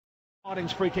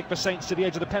Free kick for Saints to the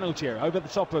edge of the penalty area, over the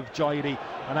top of Jaidi,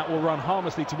 and that will run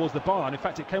harmlessly towards the byline. In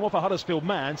fact, it came off a Huddersfield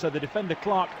man, so the defender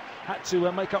Clark had to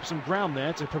make up some ground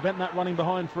there to prevent that running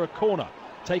behind for a corner.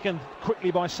 Taken quickly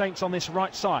by Saints on this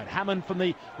right side. Hammond from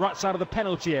the right side of the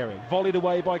penalty area, volleyed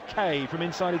away by Kay from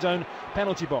inside his own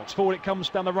penalty box. Forward it comes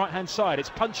down the right hand side. It's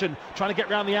Punchin trying to get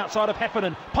round the outside of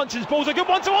Heffernan. Punchin's ball's a good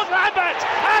one towards Lambert,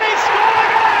 and he's scored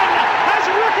again as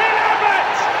Rookie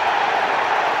Lambert.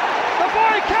 The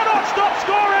boy cannot stop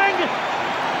scoring.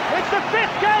 It's the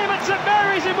 5th game at St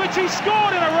Mary's in which he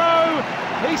scored in a row.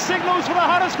 He signals for the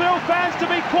Huddersfield fans to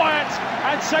be quiet,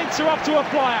 and Saints are up to a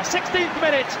flyer. 16th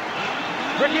minute.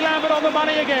 Ricky Lambert on the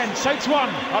money again. Saints 1,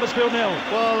 Huddersfield 0.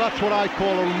 Well, that's what I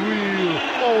call a real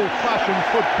old-fashioned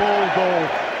football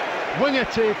goal. Winger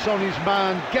takes on his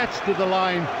man, gets to the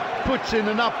line, puts in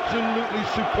an absolutely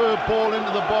superb ball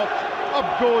into the box.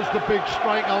 Up goes the big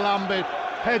striker Lambert,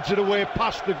 heads it away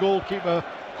past the goalkeeper.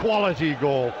 Quality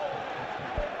goal.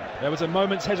 There was a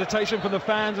moment's hesitation from the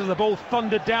fans as the ball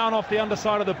thundered down off the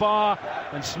underside of the bar,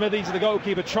 and Smithies, the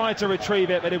goalkeeper, tried to retrieve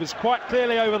it, but it was quite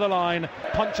clearly over the line.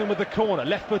 Punching with the corner,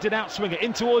 left-footed outswinger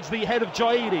in towards the head of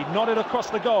Jaidi, nodded across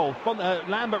the goal.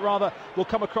 Lambert rather will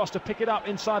come across to pick it up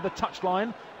inside the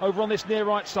touchline. Over on this near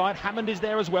right side, Hammond is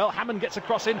there as well. Hammond gets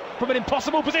across in from an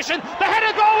impossible position. The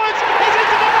header goalwards is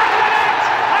into the back of the net,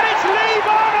 and it's Lee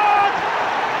Barnard.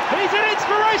 He's in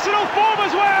inspirational form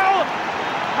as well.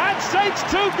 And Saints'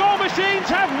 2 goal machines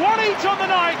have one each on the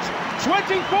night.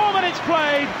 24 minutes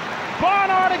played.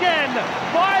 Barnard again.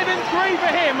 5 and 3 for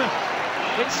him.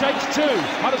 It's Saints 2,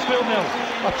 Huddersfield 0.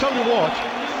 I'll tell you what,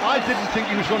 I didn't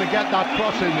think he was going to get that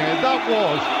cross in there. That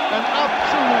was an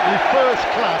absolutely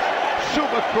first-class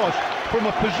super cross from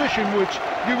a position which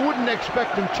you wouldn't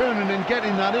expect him turning and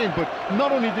getting that in. But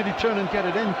not only did he turn and get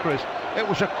it in, Chris, it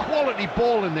was a quality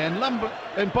ball in there,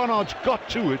 and Barnard's got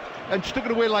to it and stuck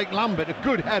it away like Lambert. A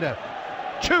good header.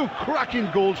 2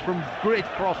 cracking goals from great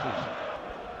crosses.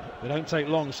 They don't take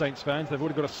long, Saints fans. They've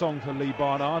already got a song for Lee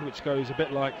Barnard, which goes a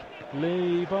bit like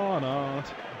Lee Barnard.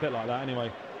 A bit like that,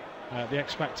 anyway. The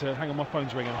X Factor. Hang on, my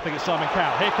phone's ringing. I think it's Simon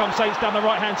Cowell. Here comes Saints down the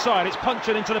right-hand side. It's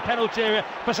Punchin into the penalty area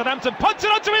for Southampton.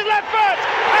 Punchin onto his left foot,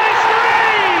 and it's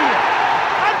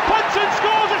 3! And Punchin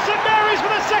scores at St Mary's for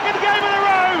the 2nd game in a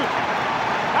row.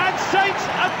 And Saints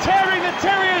are tearing the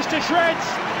Terriers to shreds.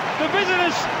 The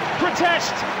visitors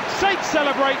protest. Saints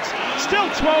celebrate.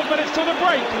 Still 12 minutes till the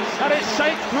break, and it's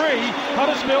Saints 3,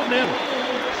 Huddersfield 0.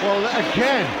 Well,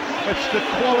 again, it's the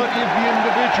quality of the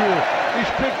individual. He's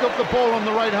picked up the ball on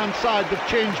the right-hand side. They've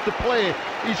changed the play.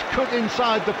 He's cut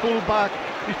inside the full-back.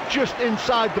 He's just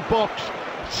inside the box.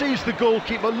 Sees the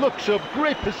goalkeeper, looks up.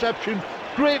 Great perception,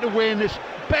 great awareness.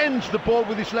 Bends the ball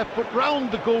with his left foot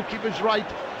round the goalkeeper's right,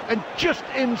 and just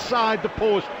inside the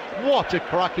post. What a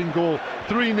cracking goal.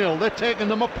 3-0. They're taking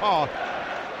them apart.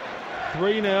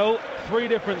 3-0. 3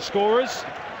 different scorers.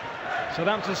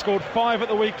 Southampton scored 5 at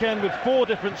the weekend with 4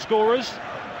 different scorers.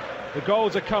 The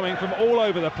goals are coming from all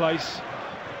over the place.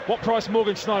 What price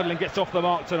Morgan Schneiderlin gets off the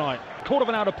mark tonight? Quarter of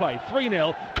an hour to play.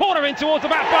 3-0. Corner in towards the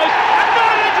back post, and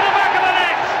nodded into the back of the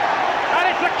net. And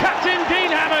it's the captain, Dean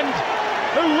Hammond,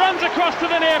 who runs across to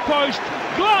the near post,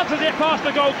 glances it past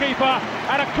the goalkeeper,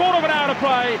 and a quarter of an hour to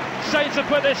play. Saints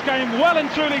have put this game well and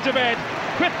truly to bed.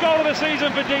 5th goal of the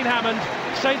season for Dean Hammond.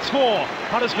 Saints 4,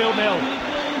 Huddersfield 0.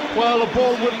 Well, the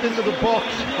ball whipped into the box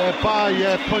by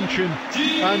Punchin,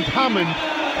 and Hammond,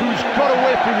 who's got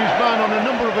away from his man on a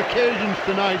number of occasions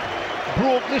tonight,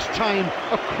 broke this time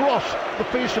across the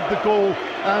face of the goal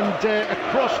and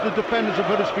across the defenders of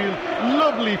Huddersfield.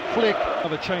 Lovely flick.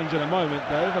 Another change in a moment,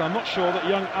 Dave, and I'm not sure that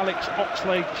young Alex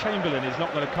Oxlade-Chamberlain is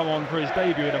not going to come on for his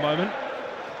debut in a moment.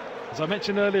 As I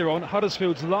mentioned earlier on,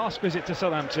 Huddersfield's last visit to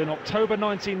Southampton, October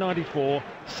 1994,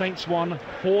 Saints won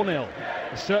 4-0.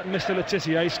 A certain Mr.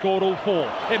 Letitia scored all 4.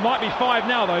 It might be 5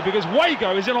 now, though, because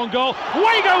Wago is in on goal.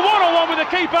 Wago one-on-one with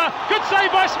the keeper. Good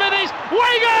save by Smithies.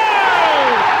 Wago!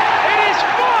 It is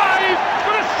 5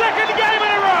 for the 2nd game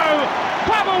in a row.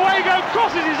 Papa Wago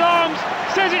crosses his arms,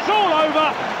 says it's all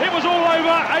over. It was all over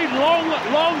a long,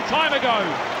 long time ago.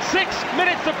 6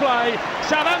 minutes to play.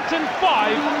 Southampton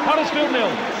 5, Huddersfield 0.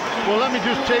 Well, let me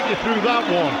just take you through that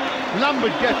one.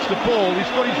 Lambert gets the ball, he's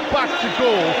got his back to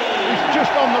goal, he's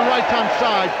just on the right-hand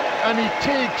side, and he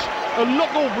takes a look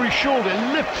over his shoulder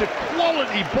and lifts a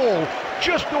quality ball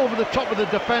just over the top of the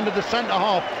defender, the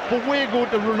centre-half, for Wago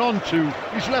to run onto.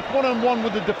 He's left one-on-one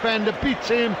with the defender, beats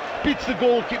him, beats the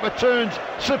goalkeeper, turns,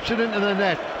 slips it into the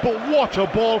net. But what a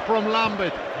ball from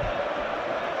Lambert.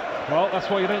 Well, that's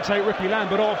why you don't take Ricky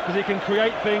Lambert off, because he can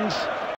create things